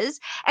uses.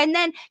 And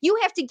then you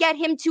have to get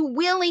him to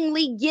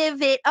willingly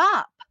give it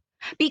up,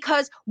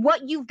 because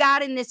what you've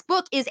got in this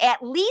book is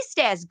at least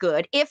as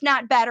good, if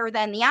not better,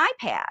 than the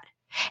iPad.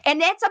 And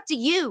that's up to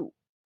you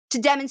to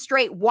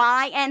demonstrate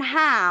why and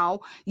how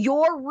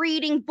your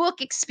reading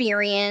book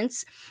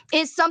experience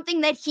is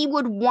something that he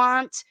would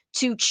want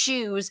to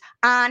choose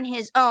on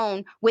his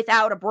own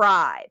without a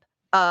bribe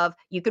of,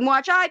 you can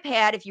watch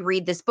iPad if you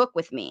read this book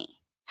with me.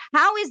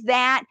 How is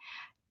that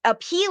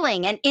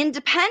appealing and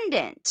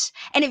independent?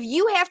 And if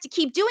you have to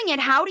keep doing it,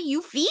 how do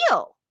you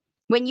feel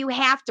when you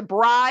have to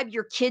bribe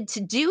your kid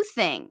to do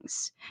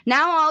things?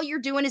 Now all you're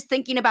doing is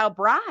thinking about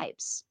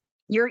bribes.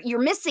 You're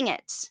missing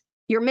it.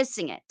 You're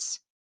missing it.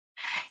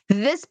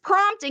 This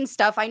prompting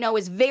stuff, I know,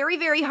 is very,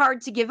 very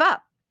hard to give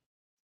up,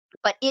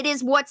 but it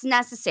is what's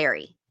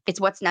necessary. It's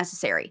what's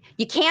necessary.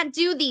 You can't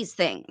do these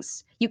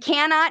things. You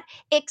cannot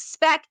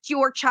expect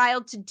your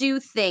child to do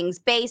things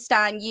based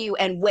on you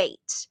and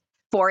wait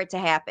for it to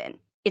happen.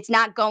 It's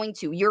not going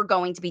to. You're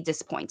going to be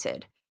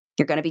disappointed.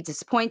 You're going to be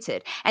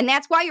disappointed. And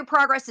that's why your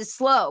progress is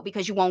slow,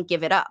 because you won't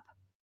give it up.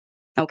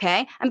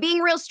 Okay? I'm being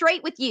real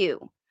straight with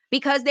you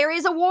because there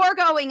is a war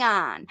going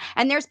on,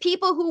 and there's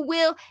people who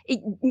will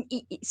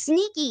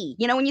sneaky.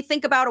 You know, when you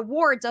think about a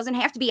war, it doesn't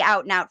have to be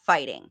out and out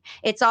fighting.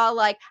 It's all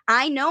like,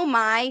 I know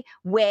my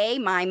way,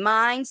 my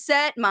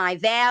mindset, my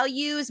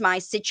values, my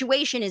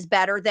situation is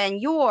better than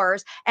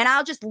yours, and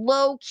I'll just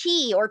low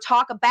key or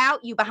talk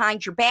about you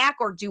behind your back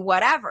or do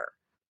whatever.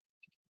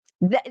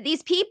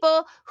 These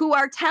people who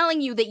are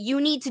telling you that you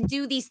need to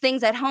do these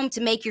things at home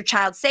to make your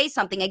child say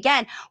something.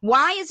 Again,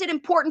 why is it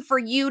important for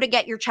you to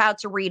get your child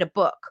to read a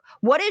book?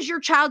 What is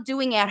your child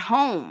doing at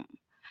home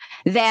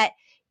that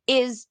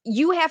is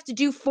you have to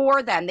do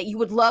for them that you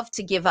would love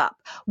to give up?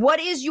 What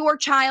is your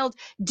child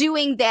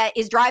doing that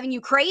is driving you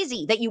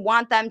crazy that you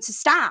want them to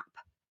stop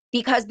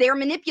because they're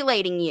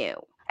manipulating you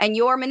and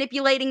you're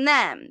manipulating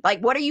them? Like,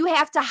 what do you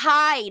have to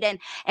hide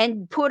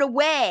and put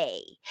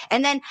away?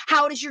 And then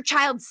how does your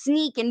child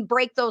sneak and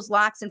break those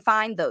locks and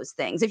find those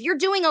things? If you're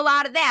doing a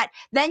lot of that,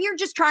 then you're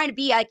just trying to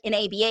be like an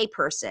ABA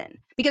person.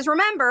 Because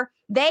remember,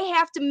 they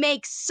have to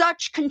make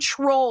such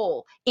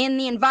control in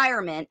the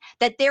environment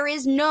that there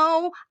is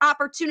no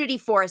opportunity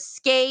for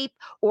escape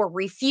or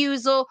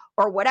refusal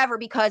or whatever,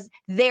 because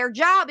their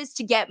job is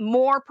to get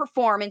more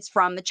performance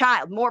from the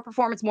child. More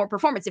performance, more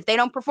performance. If they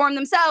don't perform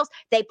themselves,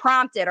 they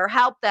prompt it or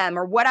help them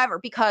or whatever.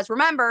 Because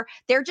remember,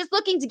 they're just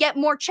looking to get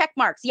more check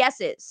marks,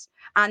 yeses,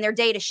 on their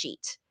data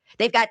sheet.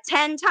 They've got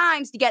 10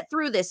 times to get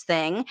through this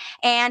thing.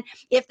 And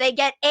if they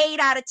get 8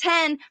 out of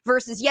 10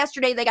 versus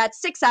yesterday they got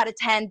 6 out of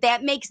 10,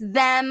 that makes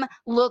them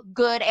look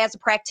good as a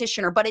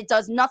practitioner, but it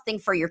does nothing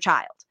for your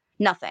child.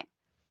 Nothing.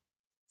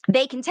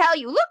 They can tell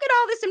you, look at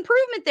all this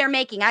improvement they're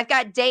making. I've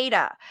got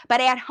data.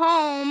 But at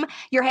home,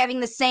 you're having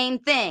the same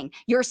thing.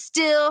 You're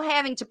still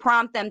having to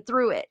prompt them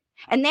through it.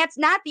 And that's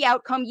not the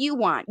outcome you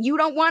want. You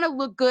don't want to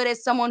look good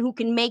as someone who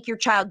can make your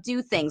child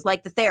do things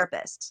like the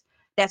therapists.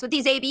 That's what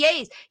these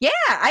ABAs,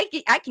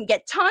 I can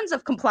get tons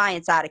of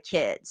compliance out of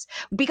kids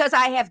because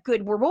I have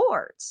good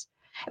rewards.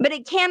 But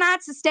it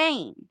cannot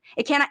sustain.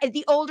 It cannot.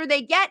 The older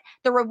they get,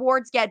 the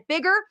rewards get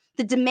bigger,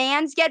 the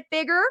demands get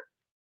bigger,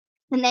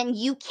 and then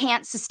you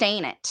can't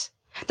sustain it.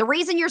 The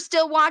reason you're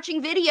still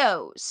watching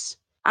videos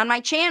on my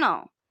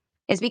channel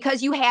is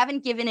because you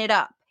haven't given it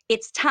up.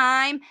 It's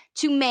time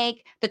to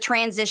make the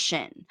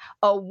transition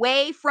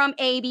away from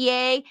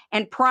ABA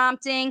and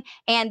prompting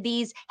and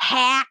these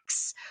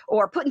hacks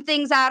or putting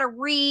things out of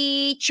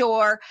reach,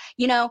 or,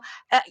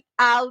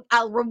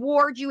 I'll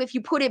reward you if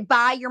you put it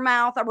by your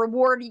mouth. I'll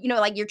reward,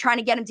 like you're trying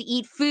to get them to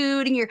eat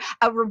food, and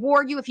I'll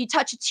reward you if you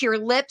touch it to your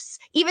lips,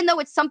 even though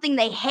it's something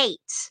they hate.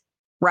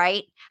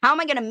 Right? How am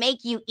I going to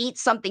make you eat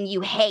something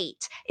you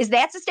hate? Is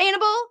that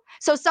sustainable?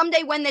 So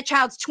someday when the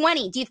child's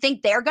 20, do you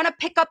think they're going to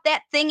pick up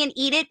that thing and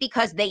eat it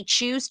because they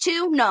choose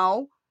to?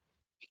 No.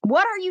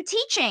 What are you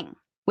teaching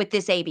with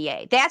this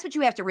ABA? That's what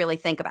you have to really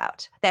think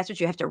about. That's what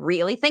you have to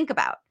really think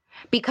about,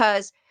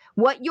 because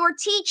what you're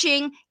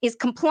teaching is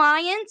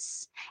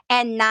compliance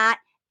and not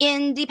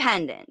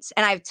independence.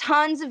 And I have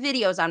tons of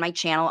videos on my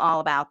channel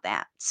all about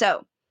that.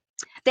 So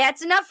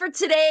that's enough for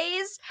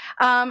today's.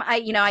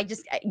 I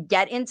just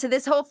get into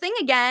this whole thing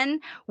again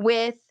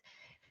with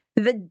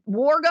the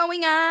war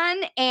going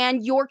on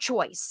and your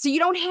choice. So you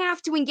don't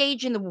have to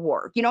engage in the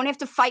war. You don't have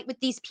to fight with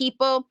these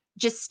people.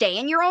 Just stay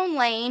in your own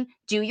lane,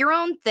 do your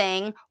own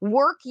thing,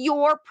 work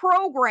your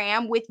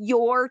program with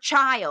your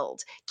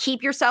child.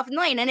 Keep yourself in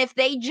the lane. And if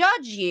they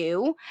judge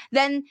you,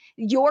 then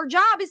your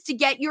job is to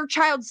get your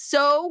child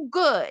so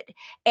good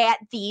at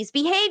these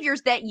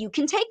behaviors that you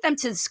can take them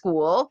to the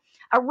school,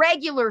 a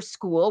regular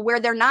school where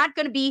they're not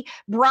going to be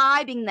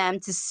bribing them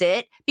to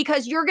sit,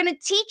 because you're going to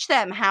teach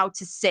them how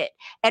to sit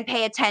and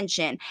pay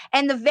attention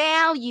and the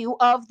value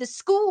of the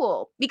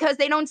school, because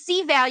they don't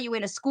see value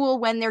in a school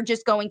when they're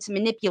just going to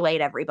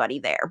manipulate everybody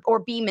there or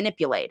be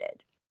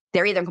manipulated.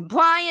 They're either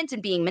compliant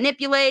and being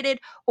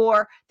manipulated,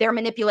 or they're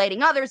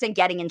manipulating others and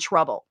getting in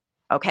trouble.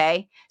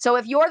 Okay? So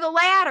if you're the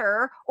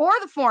latter or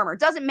the former,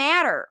 it doesn't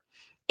matter.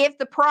 If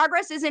the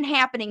progress isn't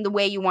happening the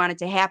way you want it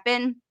to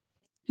happen,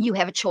 you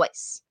have a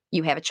choice.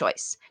 You have a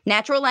choice.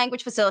 Natural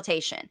language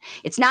facilitation.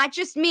 It's not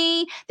just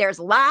me. There's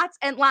lots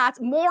and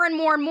lots, more and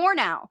more and more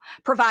now,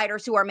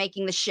 providers who are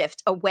making the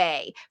shift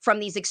away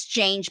from these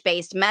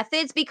exchange-based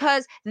methods,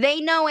 because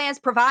they know as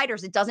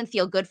providers it doesn't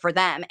feel good for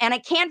them. And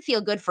it can't feel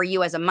good for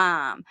you as a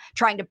mom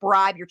trying to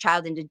bribe your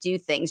child into do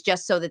things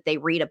just so that they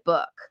read a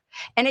book.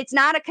 And it's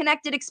not a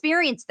connected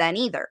experience then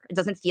either. It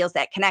doesn't feel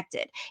that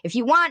connected. If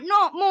you want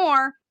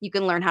more, you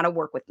can learn how to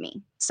work with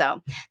me.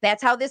 So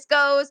that's how this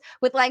goes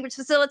with language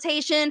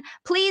facilitation.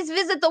 Please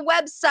visit the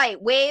website,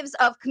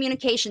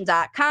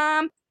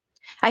 wavesofcommunication.com.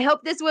 I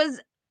hope this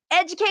was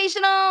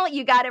educational.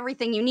 You got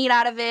everything you need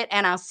out of it,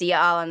 and I'll see you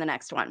all in the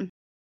next one.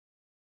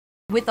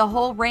 With a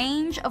whole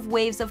range of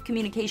Waves of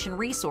Communication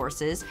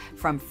resources,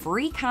 from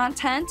free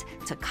content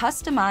to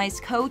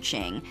customized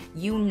coaching,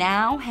 you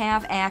now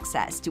have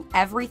access to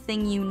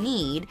everything you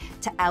need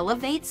to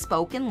elevate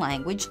spoken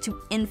language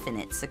to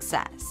infinite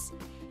success.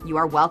 You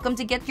are welcome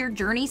to get your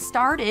journey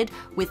started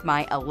with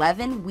my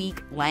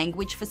 11-week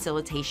language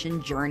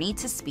facilitation journey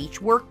to speech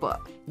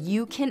workbook.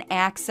 You can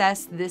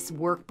access this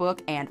workbook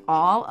and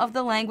all of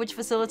the language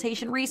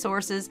facilitation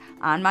resources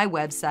on my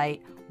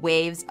website,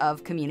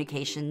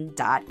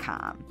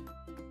 wavesofcommunication.com.